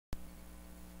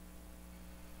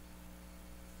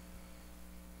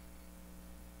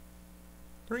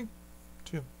3,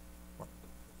 2, 1.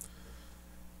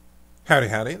 Howdy,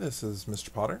 howdy, this is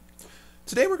Mr. Potter.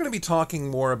 Today we're going to be talking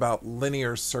more about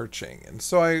linear searching, and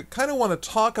so I kind of want to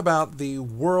talk about the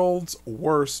world's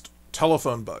worst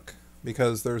telephone book,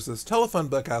 because there's this telephone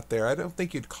book out there. I don't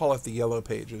think you'd call it the Yellow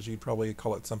Pages, you'd probably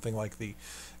call it something like the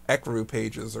Ecru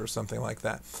Pages or something like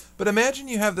that. But imagine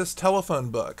you have this telephone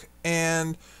book,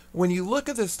 and when you look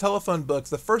at this telephone book,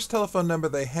 the first telephone number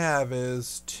they have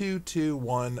is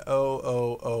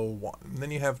 2210001. And then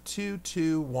you have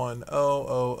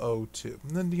 2210002.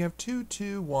 And then you have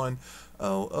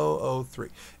 2210003.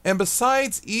 And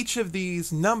besides each of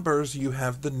these numbers, you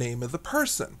have the name of the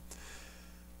person.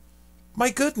 My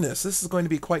goodness, this is going to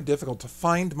be quite difficult to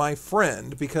find my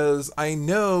friend, because I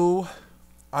know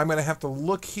I'm going to have to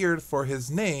look here for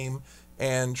his name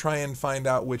and try and find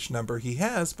out which number he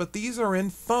has, but these are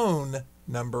in phone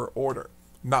number order,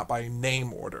 not by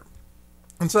name order.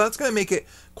 And so that's going to make it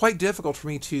quite difficult for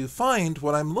me to find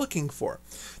what I'm looking for.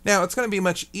 Now, it's going to be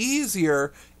much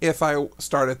easier if I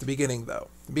start at the beginning, though,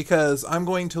 because I'm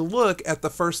going to look at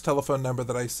the first telephone number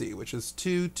that I see, which is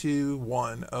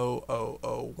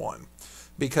 2210001.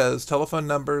 Because telephone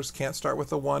numbers can't start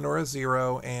with a 1 or a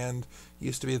 0, and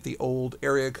used to be that the old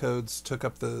area codes took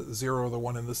up the 0 or the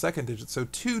 1 in the second digit. So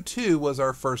 22 was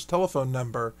our first telephone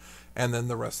number, and then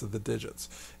the rest of the digits.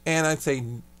 And I'd say,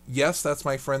 yes, that's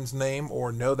my friend's name,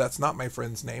 or no, that's not my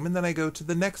friend's name. And then I go to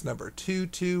the next number,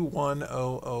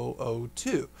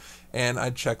 2210002. And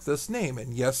I'd check this name,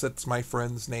 and yes, it's my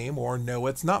friend's name, or no,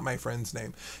 it's not my friend's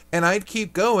name. And I'd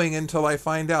keep going until I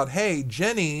find out, hey,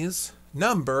 Jenny's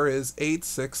number is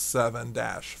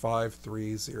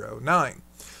 867-5309.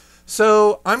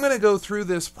 So I'm going to go through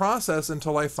this process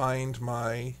until I find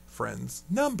my friend's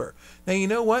number. Now, you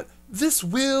know what? This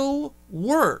will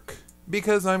work,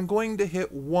 because I'm going to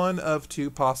hit one of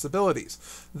two possibilities.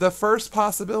 The first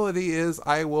possibility is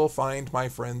I will find my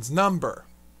friend's number.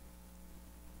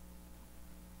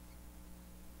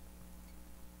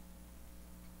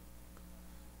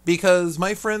 Because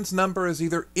my friend's number is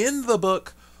either in the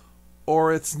book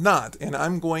or it's not, and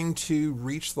I'm going to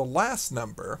reach the last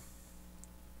number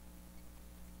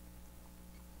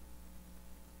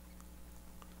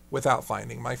without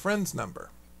finding my friend's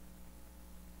number.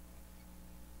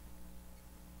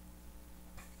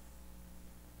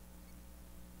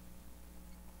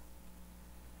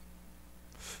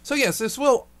 So yes, this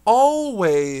will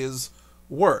always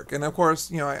work. And of course,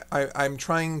 you know, I'm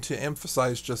trying to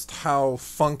emphasize just how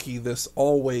funky this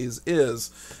always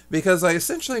is, because I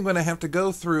essentially am going to have to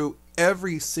go through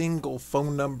every single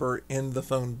phone number in the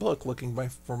phone book looking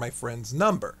for my friend's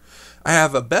number. I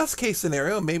have a best case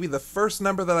scenario. Maybe the first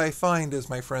number that I find is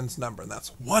my friend's number, and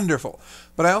that's wonderful.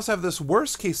 But I also have this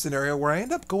worst case scenario where I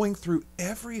end up going through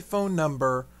every phone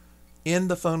number in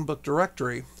the phone book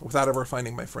directory without ever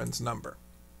finding my friend's number.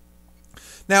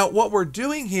 Now, what we're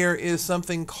doing here is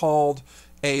something called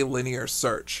a linear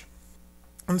search.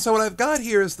 And so what I've got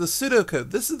here is the pseudocode.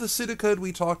 This is the pseudocode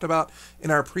we talked about in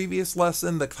our previous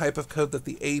lesson, the type of code that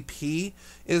the AP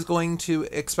is going to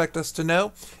expect us to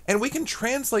know. And we can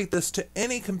translate this to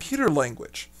any computer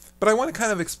language. But I want to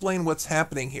kind of explain what's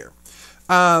happening here.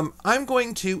 I'm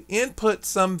going to input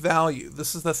some value.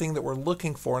 This is the thing that we're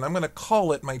looking for, and I'm going to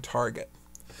call it my target.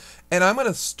 And I'm going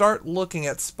to start looking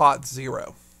at spot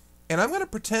 0. And I'm going to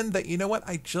pretend that, you know what,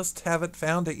 I just haven't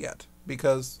found it yet,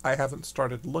 because I haven't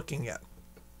started looking yet.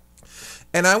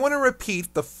 And I want to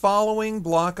repeat the following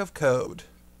block of code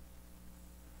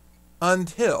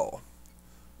until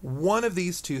one of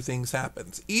these two things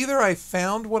happens. Either I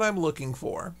found what I'm looking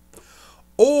for,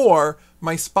 or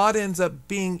my spot ends up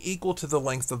being equal to the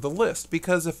length of the list.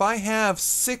 Because if I have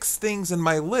 6 things in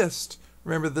my list,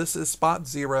 remember, this is spot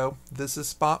 0, this is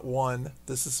spot 1,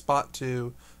 this is spot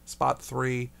 2, spot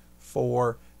 3,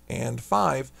 4, and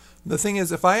 5. The thing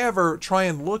is, if I ever try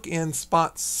and look in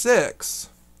spot 6,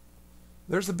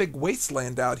 there's a big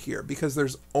wasteland out here, because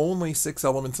there's only 6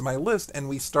 elements in my list, and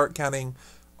we start counting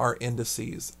our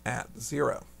indices at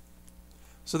 0.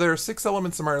 So there are 6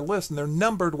 elements in our list, and they're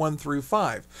numbered 1 through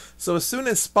 5. So as soon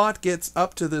as spot gets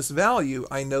up to this value,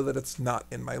 I know that it's not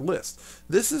in my list.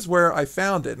 This is where I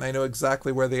found it, and I know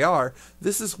exactly where they are.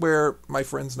 This is where my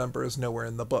friend's number is nowhere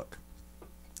in the book.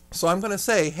 So I'm going to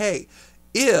say, hey,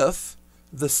 if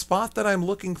the spot that I'm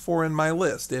looking for in my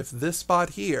list, if this spot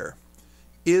here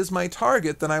is my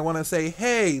target, then I want to say,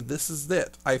 hey, this is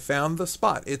it. I found the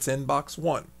spot. It's in box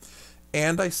 1.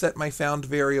 And I set my found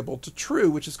variable to true,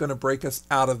 which is going to break us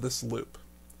out of this loop.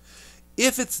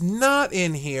 If it's not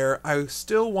in here, I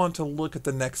still want to look at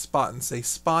the next spot and say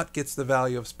spot gets the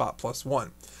value of spot plus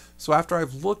 1. So after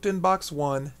I've looked in box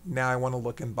 1, now I want to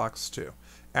look in box 2.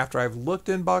 After I've looked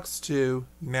in box 2,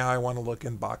 now I want to look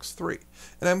in box 3.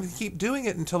 And I'm going to keep doing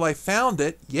it until I found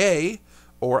it, yay,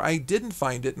 or I didn't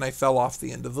find it and I fell off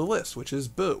the end of the list, which is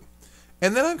boo.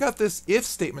 And then I've got this if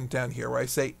statement down here where I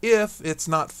say if it's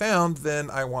not found, then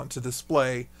I want to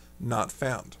display not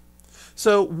found.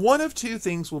 So one of two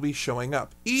things will be showing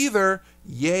up. Either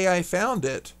yay, I found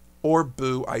it, or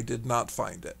boo, I did not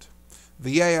find it.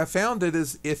 The yay, I found it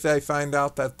is if I find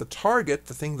out that the target,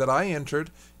 the thing that I entered,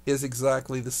 is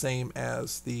exactly the same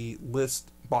as the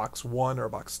list box 1 or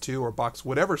box 2 or box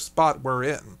whatever spot we're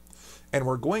in. And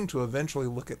we're going to eventually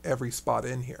look at every spot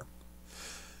in here.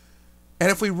 And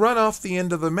if we run off the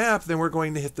end of the map, then we're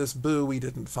going to hit this boo, we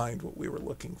didn't find what we were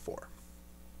looking for.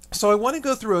 So I want to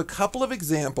go through a couple of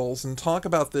examples and talk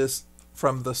about this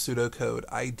from the pseudocode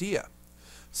idea.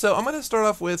 So I'm going to start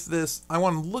off with this.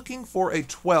 I'm looking for a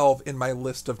 12 in my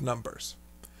list of numbers.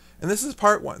 And this is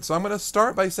part 1. So I'm going to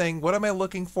start by saying, what am I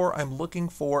looking for? I'm looking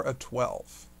for a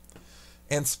 12.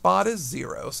 And spot is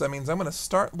 0, so that means I'm going to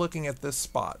start looking at this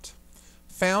spot.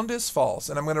 Found is false,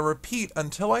 and I'm going to repeat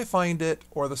until I find it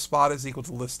or the spot is equal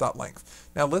to list.length.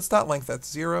 Now list.length,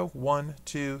 that's 0, 1,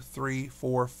 2, 3,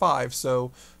 4, 5,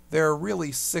 so there are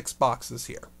really 6 boxes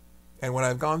here. And when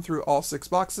I've gone through all 6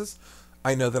 boxes,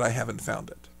 I know that I haven't found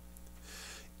it.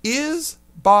 Is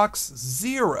box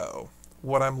 0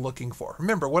 what I'm looking for?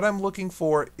 Remember, what I'm looking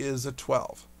for is a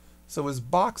 12. So is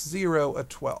box 0 a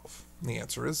 12? And the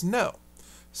answer is no.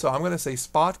 So I'm going to say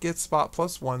spot gets spot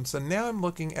plus 1. So now I'm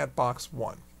looking at box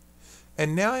 1.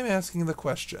 And now I'm asking the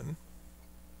question,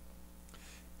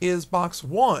 is box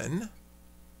 1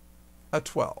 a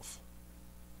 12?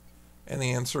 And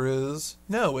the answer is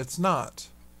no, it's not.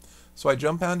 So I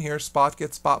jump down here, spot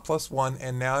gets spot plus 1,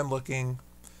 and now I'm looking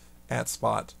at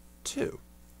spot 2.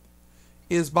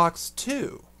 Is box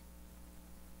 2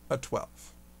 a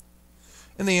 12?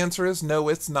 And the answer is no,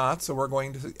 it's not, so we're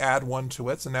going to add 1 to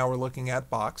it, so now we're looking at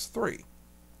box 3.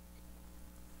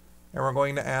 And we're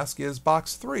going to ask, is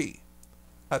box 3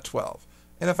 a 12?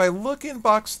 And if I look in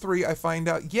box 3, I find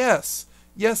out, yes,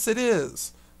 it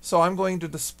is. So I'm going to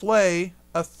display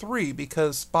a 3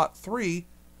 because spot 3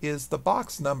 is the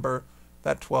box number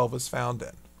that 12 is found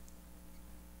in.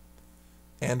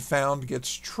 And found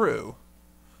gets true.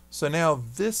 So now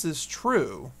this is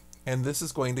true, and this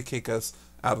is going to kick us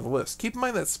out of the list. Keep in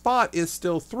mind that spot is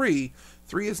still 3.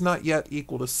 3 is not yet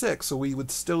equal to 6, so we would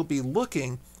still be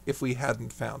looking if we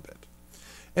hadn't found it.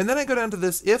 And then I go down to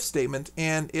this if statement,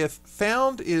 and if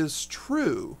found is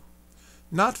true,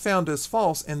 not found is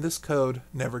false, and this code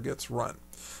never gets run.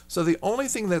 So the only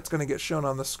thing that's going to get shown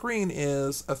on the screen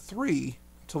is a 3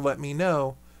 to let me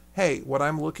know, hey, what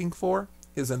I'm looking for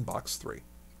is in box 3.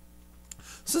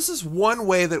 So this is one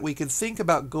way that we could think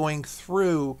about going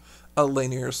through a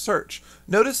linear search.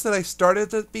 Notice that I started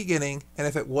at the beginning, and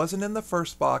if it wasn't in the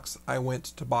first box, I went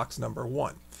to box number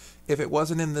 1. If it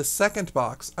wasn't in the second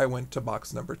box, I went to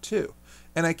box number 2.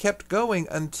 And I kept going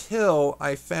until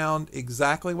I found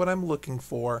exactly what I'm looking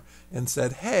for and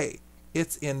said, hey,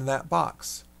 it's in that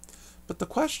box. But the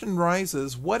question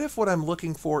rises, what if what I'm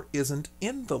looking for isn't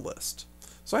in the list?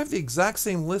 So I have the exact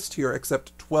same list here,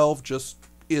 except 12 just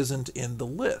isn't in the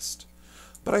list.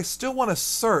 But I still want to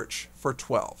search for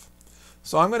 12.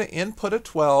 So I'm going to input a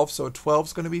 12, so a 12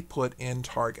 is going to be put in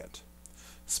target.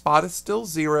 Spot is still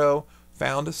 0,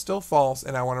 found is still false,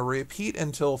 and I want to repeat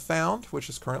until found, which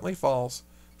is currently false,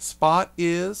 spot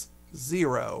is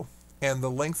 0, and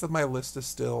the length of my list is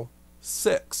still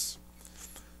 6.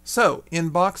 So in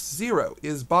box 0,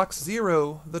 is box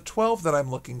 0 the 12 that I'm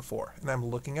looking for? And I'm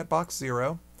looking at box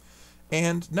 0,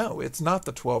 and no, it's not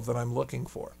the 12 that I'm looking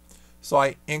for. So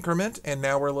I increment, and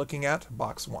now we're looking at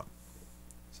box 1.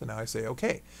 So now I say,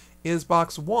 okay, is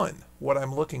box 1 what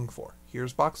I'm looking for?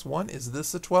 Here's box 1. Is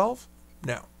this a 12?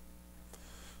 No.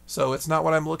 So it's not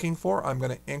what I'm looking for. I'm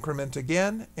going to increment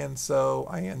again, and so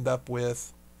I end up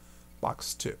with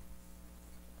box 2.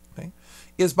 Okay.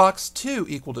 Is box 2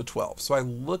 equal to 12? So I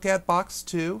look at box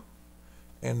 2,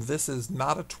 and this is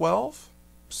not a 12,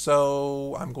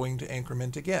 so I'm going to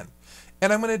increment again.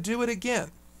 And I'm going to do it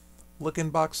again. Look in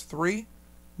box 3,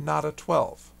 not a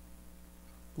 12.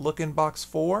 Look in box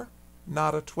 4,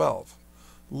 not a 12.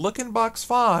 Look in box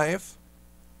 5.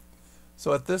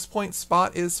 So at this point,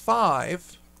 spot is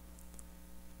 5.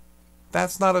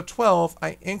 That's not a 12.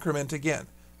 I increment again.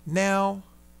 Now,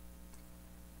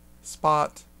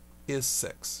 spot is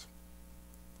 6.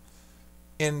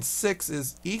 And 6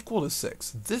 is equal to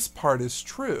 6. This part is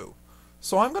true.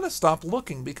 So I'm going to stop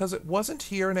looking because it wasn't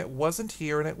here, and it wasn't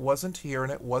here, and it wasn't here,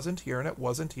 and it wasn't here, and it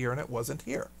wasn't here, and it wasn't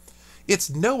here.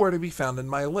 It's nowhere to be found in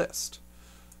my list.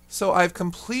 So I've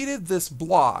completed this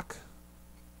block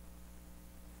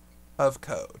of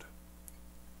code.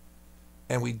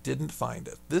 And we didn't find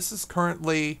it. This is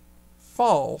currently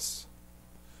false.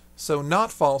 So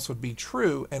not false would be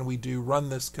true, and we do run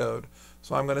this code.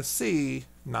 So I'm going to see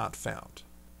not found.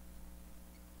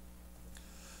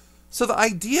 So the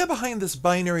idea behind this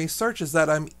binary search is that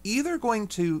I'm either going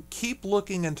to keep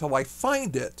looking until I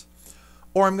find it,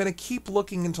 or I'm going to keep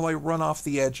looking until I run off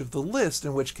the edge of the list,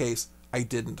 in which case I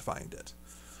didn't find it.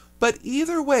 But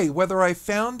either way, whether I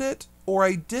found it or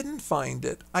I didn't find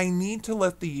it, I need to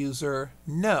let the user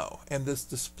know. And this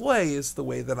display is the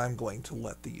way that I'm going to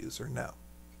let the user know.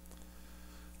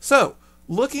 So,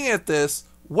 looking at this,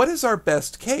 what is our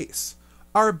best case?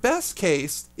 Our best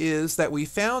case is that we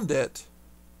found it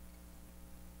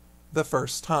the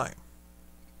first time.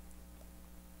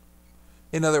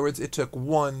 In other words, it took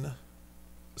one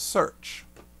search.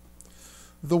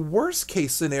 The worst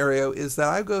case scenario is that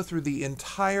I go through the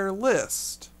entire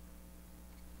list.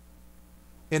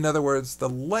 In other words, the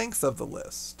length of the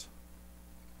list,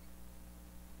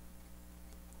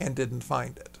 and didn't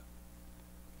find it.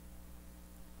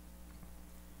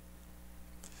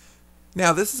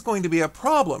 Now, this is going to be a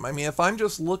problem. I mean, if I'm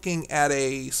just looking at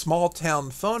a small town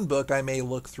phone book, I may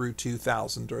look through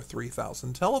 2,000 or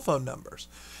 3,000 telephone numbers.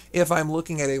 If I'm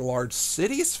looking at a large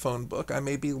city's phone book, I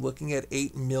may be looking at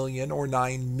 8 million or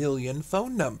 9 million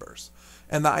phone numbers.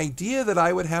 And the idea that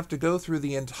I would have to go through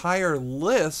the entire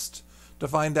list to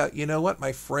find out, you know what,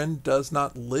 my friend does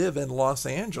not live in Los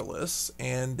Angeles,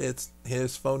 and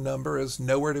his phone number is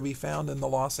nowhere to be found in the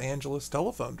Los Angeles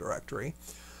telephone directory,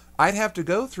 I'd have to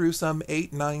go through some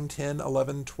 8, 9, 10,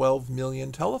 11, 12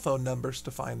 million telephone numbers to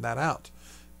find that out.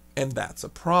 And that's a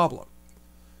problem.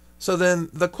 So then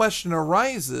the question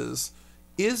arises,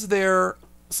 is there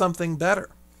something better?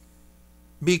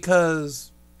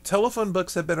 Because telephone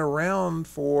books have been around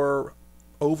for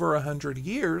over 100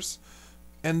 years,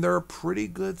 and they're a pretty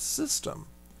good system.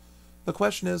 The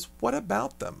question is, what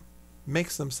about them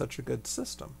makes them such a good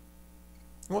system?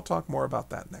 We'll talk more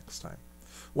about that next time.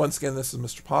 Once again, this is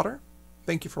Mr. Potter.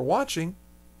 Thank you for watching.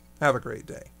 Have a great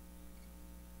day.